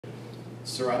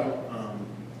Sir,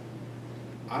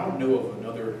 I don't know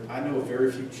of I know of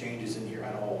very few changes in here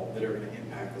at all that are going to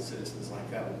impact the citizens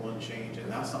like that with one change, and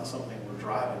that's not something we're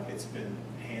driving. It's been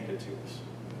handed to us.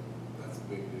 That's a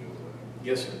big deal, right?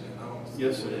 Yes, sir. And I don't see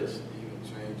Yes, it where is. even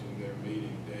changing their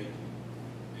meeting date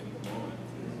in the month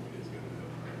is going to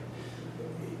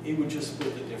help. It would just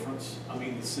split the difference. I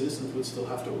mean, the citizens would still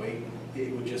have to wait.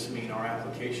 It would just mean our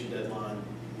application deadline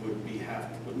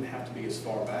wouldn't have to be as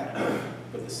far back,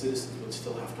 but the citizens would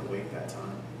still have to wait that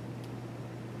time.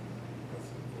 That's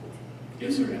unfortunate.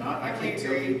 Yes, sir. And I can't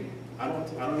tell you. I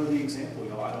don't know the example,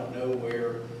 y'all. I don't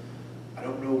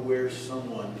know where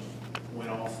someone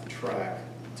went off track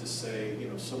to say, you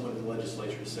know, someone in the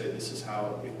legislature say this is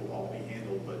how it will all be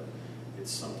handled, but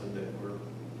it's something that we're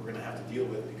going to have to deal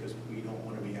with because we don't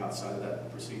want to be outside of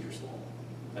that procedures law.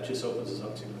 That just opens us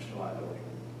up too much to liability.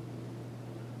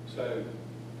 So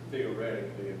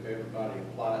theoretically, if everybody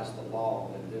applies the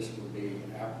law, then this would be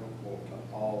applicable to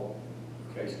all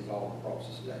cases all across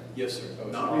the state. Yes, sir. So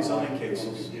it's Not not rezoning like it's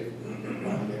cases. gonna be different than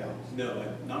everybody else. No,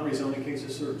 not rezoning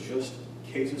cases, sir. Just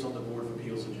cases on the Board of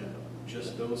Appeals agenda.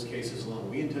 Just those cases alone.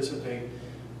 We anticipate,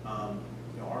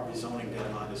 our rezoning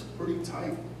deadline is pretty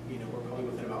tight. You know, we're probably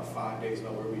within about 5 days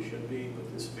about where we should be, but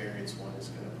this variance one is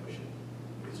going to push it.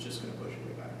 It's just going to push it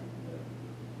way back.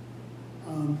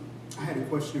 I had a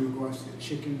question in regards to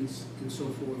chickens and so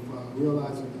forth.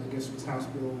 Realizing, I guess it was House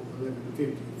Bill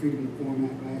 1150, Freedom of Form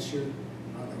Act last year,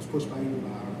 that was pushed by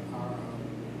our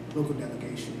local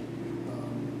delegation.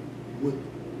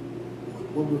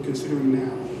 What we're considering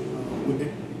now, would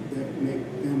that make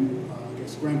them, I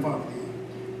guess, grandfather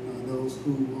in, those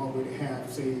who already have,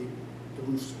 say, the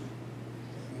rooster,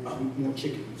 and more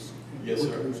chickens? Yes, with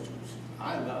sir. the roosters?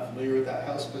 I'm not familiar with that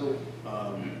House bill.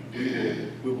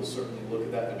 We will certainly look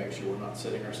at that to make sure we're not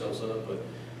setting ourselves up, but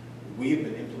we have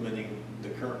been implementing the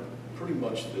current, pretty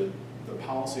much the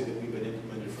policy that we've been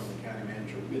implemented from the county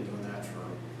manager. We've been doing that for,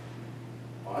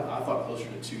 I thought closer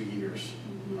to 2 years.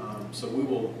 So I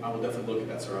will definitely look at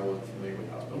that, sir. I wasn't familiar with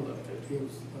House Bill 1150. It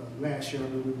was last year, I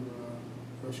remember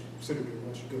Senator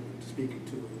Rush Goodman speaking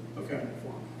to it. Okay.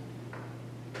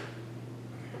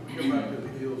 Go back to the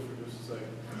hills for just a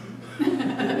second.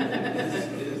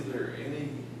 Is there any,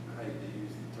 I hate to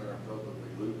use the term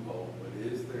publicly loophole, but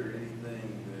is there anything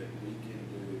that we can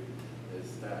do as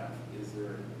staff?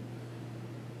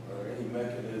 Are there any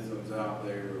mechanisms out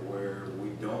there where we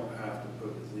don't have to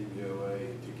put the ZBOA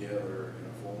together in a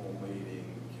formal meeting?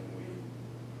 Can we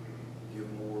give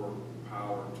more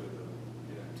power to the,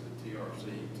 to TRC,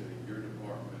 to your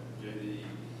department, JD? I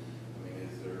mean,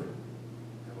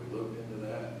 have we looked into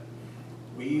that?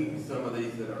 Some of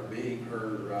these that are being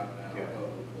heard right now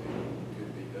publicly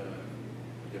could be done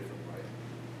a different way.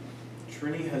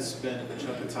 Trini has spent a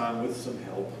chunk of time with some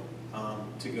help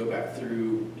to go back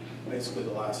through basically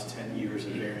the last 10 years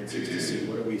of variances to see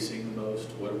what are we seeing the most,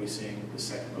 what are we seeing the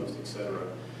second most, et cetera.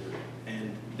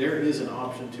 And there is an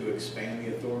option to expand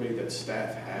the authority that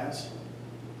staff has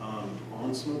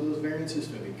on some of those variances,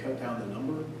 maybe cut down the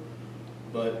number.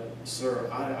 But sir,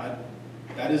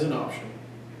 that is an option,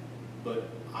 but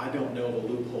I don't know of a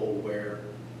loophole where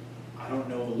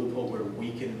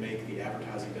we can make the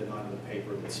advertising deadline in the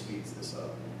paper that speeds this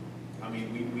up. I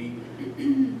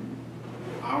mean,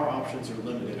 our options are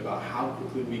limited about how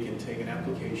quickly we can take an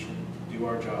application, do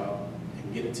our job,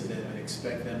 and get it to them and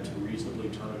expect them to reasonably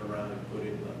turn it around and put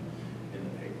it in the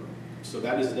paper. So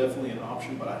that is definitely an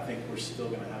option, but I think we're still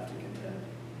going to have to contend.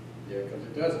 Yeah,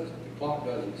 because the clock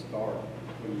doesn't start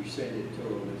when you send it to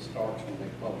them, it starts when they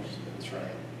publish it. That's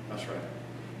right. That's right.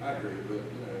 I agree, but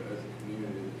as a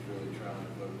community that's really trying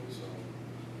to focus on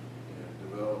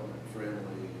development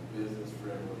friendly, business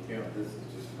friendly, this is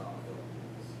just not helping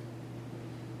us.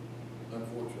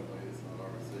 Unfortunately, it's not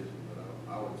our decision, but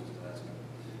I would just ask them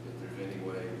if there's any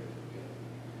way that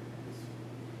this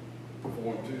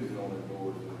Form 2 is on the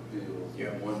board of appeals.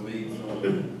 One meets on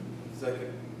the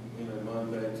second,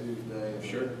 Monday, Tuesday.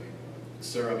 Sure.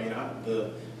 Sir, I mean,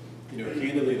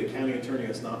 candidly, the county attorney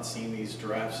has not seen these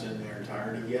drafts in their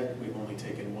entirety yet. We've only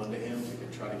taken one to him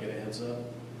to try to get a heads up.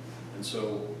 And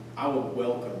so I would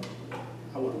welcome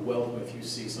if you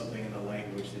see something in the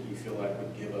language that you feel like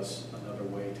would give us another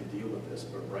way to deal with this.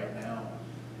 But right now,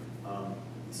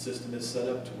 the system is set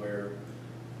up to where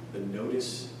the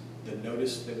notice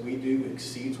that we do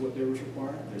exceeds what there was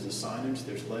required. There's a signage,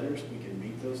 there's letters, we can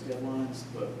meet those deadlines,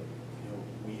 but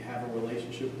we have a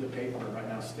relationship with the paper, and right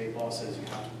now state law says you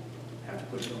have to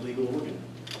put in a legal organ.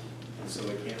 And so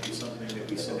it can't be something that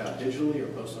we send out digitally or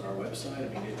post on our website.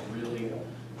 I mean, it really,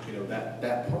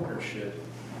 that partnership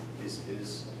is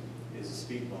a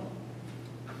speed bump.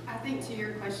 I think to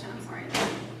your question, I'm sorry.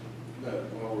 No,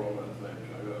 while we're on that thing,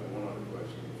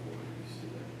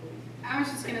 I was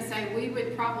just gonna say, we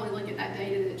would probably look at that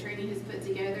data that Trini has put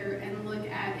together and look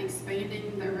at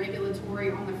expanding the regulatory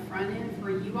on the front end for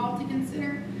you all to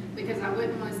consider, because I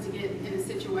wouldn't want us to get in a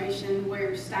situation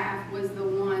where staff was the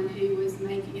one who was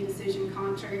making a decision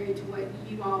contrary to what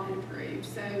you all had approved.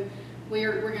 So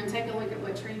we're gonna take a look at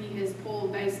what Trini has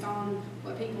pulled based on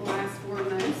what people ask for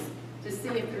most, to see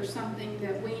if there's something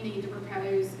that we need to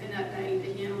propose and update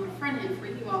again on the front end for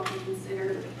you all to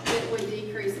consider that would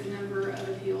decrease the number of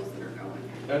appeals that are going.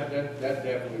 That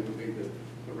definitely would be the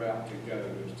route to go,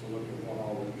 is to look at what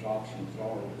all those options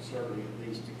are, but certainly it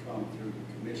needs to come through the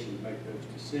commission to make those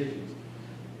decisions.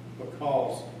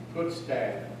 Because put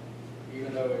staff,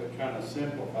 even though it kind of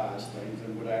simplifies things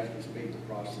and would actually speed the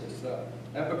process up,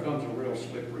 that becomes a real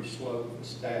slippery slope for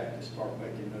staff to start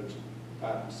making those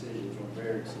type decisions on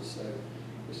variances. So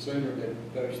the sooner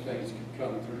that those things can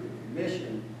come through the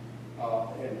commission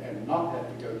and not have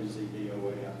to go to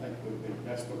ZDOA, I think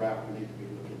that's the route we need to be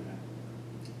looking at.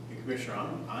 And Commissioner,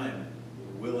 I'm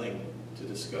willing to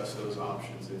discuss those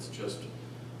options. It's just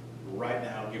right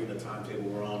now, given the timetable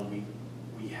we're on,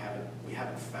 we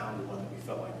haven't found one that we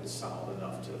felt like was solid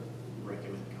enough to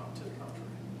recommend to the contrary.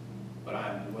 But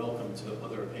I'm welcome to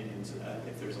other opinions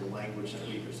if there's a language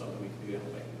tweak or something we can do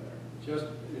to make it better. Just,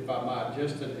 if I might,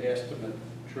 just an estimate,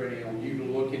 Trini, on you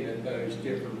looking at those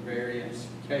different variance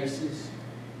cases,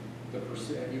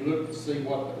 have you looked to see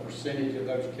what the percentage of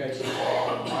those cases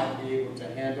might be able to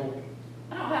handle?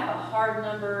 I don't have a hard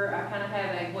number. I kind of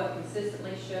have what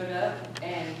consistently showed up,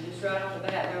 and just right off the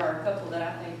bat, there are a couple that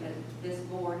I think that this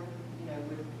board,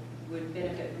 would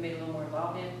benefit from being a little more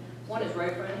involved in. One is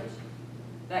road frontage.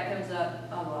 That comes up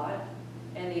a lot.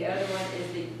 And the other one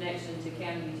is the connection to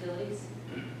county utilities.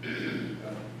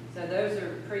 So those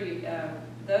are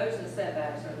those and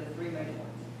setbacks are the three major ones.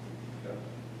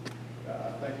 I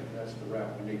think that's the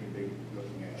route we need to be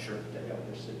looking at. Sure. To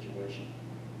help this situation.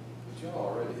 But y'all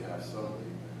already have some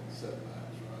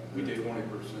setbacks, right? We do.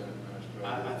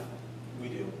 20%. We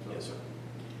do, yes, sir.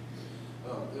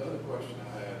 The other question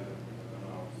I had, and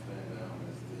I'll stand down,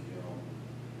 is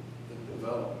the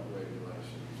development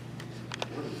regulations.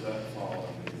 Where does that fall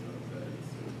in these updates?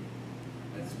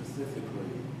 And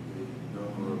specifically, the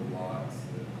number of lots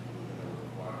that we're going to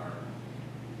require,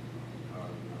 how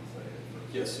do you say it?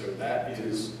 Yes, sir, that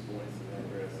is, 2 points of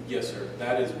interest. yes, sir,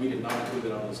 that is, we did not include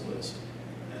it on this list.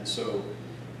 And so,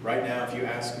 right now, if you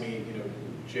ask me,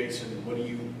 Jason,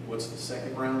 what's the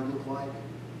second round look like?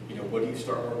 What do you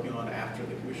start working on after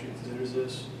the commission considers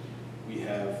this? We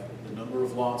have the number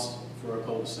of lots for a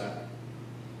cul-de-sac.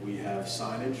 We have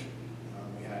signage.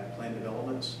 We have planned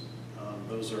developments.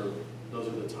 Those are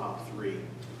the top three.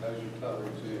 Those are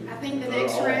covered too. I think the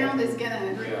next round is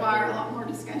gonna require a lot more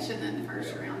discussion than the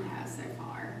first round has so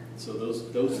far. So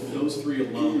those three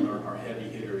alone are heavy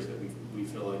hitters that we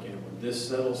feel like, when this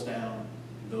settles down,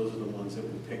 those are the ones that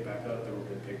we pick back up, that we're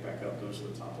going to pick back up. Those are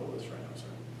the top of the list right now, sir.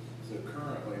 So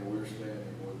currently, we're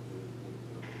standing with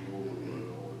the rule of the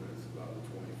ordinance about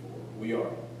 24. We are,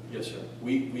 yes, sir.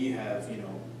 We have,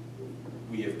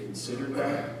 we have considered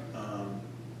that.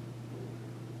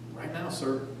 Right now,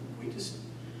 sir,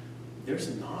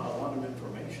 there's not a lot of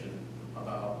information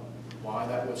about why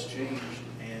that was changed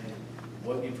and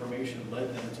what information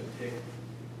led them to pick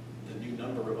the new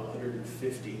number of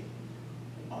 150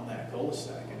 on that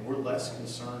cul-de-sac. And we're less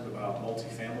concerned about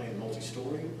multifamily and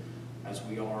multi-story as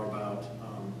we are about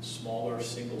smaller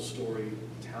single-story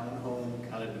townhome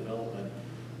kind of development.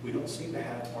 We don't seem to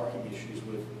have parking issues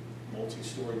with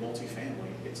multi-story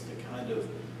multifamily. It's the kind of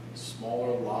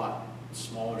smaller lot,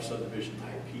 smaller subdivision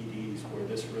type PDs where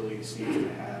this really seems to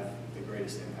have the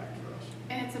greatest impact for us.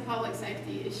 And it's a public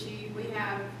safety issue. We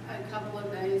have a couple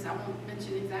of those. I won't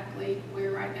mention exactly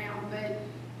where right now, but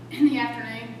in the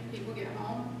afternoon, people get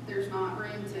home. There's not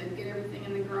room to get everything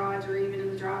in the garage or even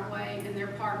in the driveway, and they're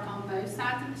parked on both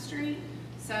sides of the street.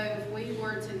 So if we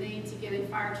were to need to get a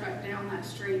fire truck down that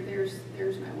street, there's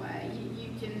no way. You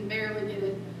can barely get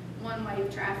a one-way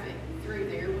of traffic through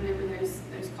there whenever those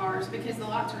cars, because the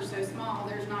lots are so small,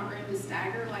 there's not room to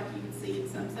stagger like you would see in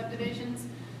some subdivisions.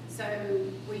 So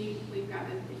we've got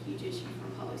a huge issue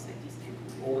from a public safety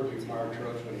standpoint. Or do fire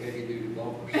trucks with heavy-duty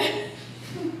bumpers.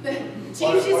 She's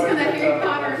just gonna Harry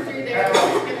Potter through there, and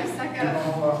just gonna suck up.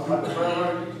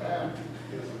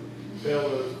 Tell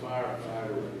those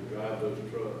firefighters to drive those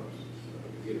trucks,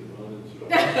 to get them running.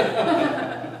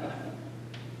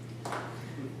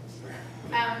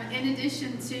 In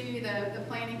addition to the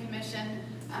Planning Commission,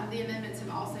 the amendments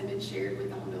have also been shared with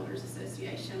the Home Builders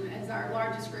Association. As our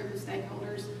largest group of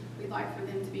stakeholders, we'd like for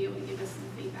them to be able to give us some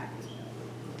feedback as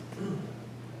well.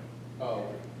 Oh,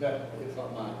 that, if I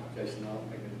might, Jason, I'll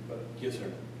make it, but Yes,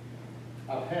 sir.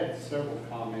 I've had several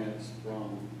comments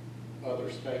from other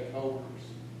stakeholders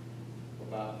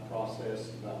about the process,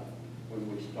 about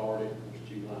when we started, it was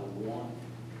July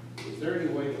 1. Is there any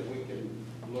way that we can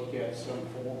look at some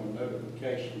form of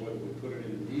notification, whether we put it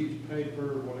in the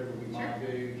newspaper, whatever we might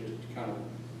do, just to kind of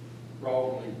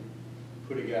broadly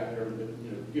put it out there, that,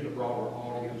 you know, get a broader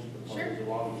audience, because Sure. there's a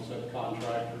lot of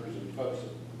subcontractors and folks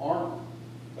that aren't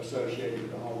associated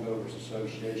with the Home Builders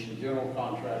Association, general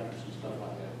contractors and stuff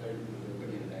like that. They're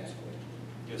beginning to ask questions.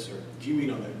 Yes, sir. Do you mean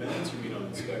on the amendments or you mean on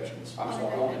inspections? I'm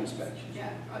sorry, on inspections. Yeah,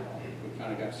 We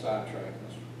kind of got sidetracked.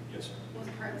 Yes, sir. was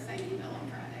part of the same email on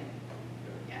Friday.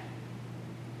 Yeah.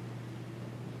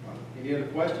 Any other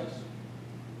questions?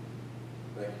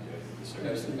 Thank you, Jason. Yes, sir.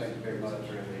 Jason, thank you very much.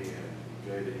 Randy and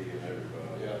JD and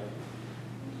everybody. Yeah.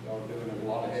 Y'all doing a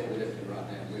lot of heavy lifting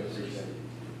right now. We appreciate it.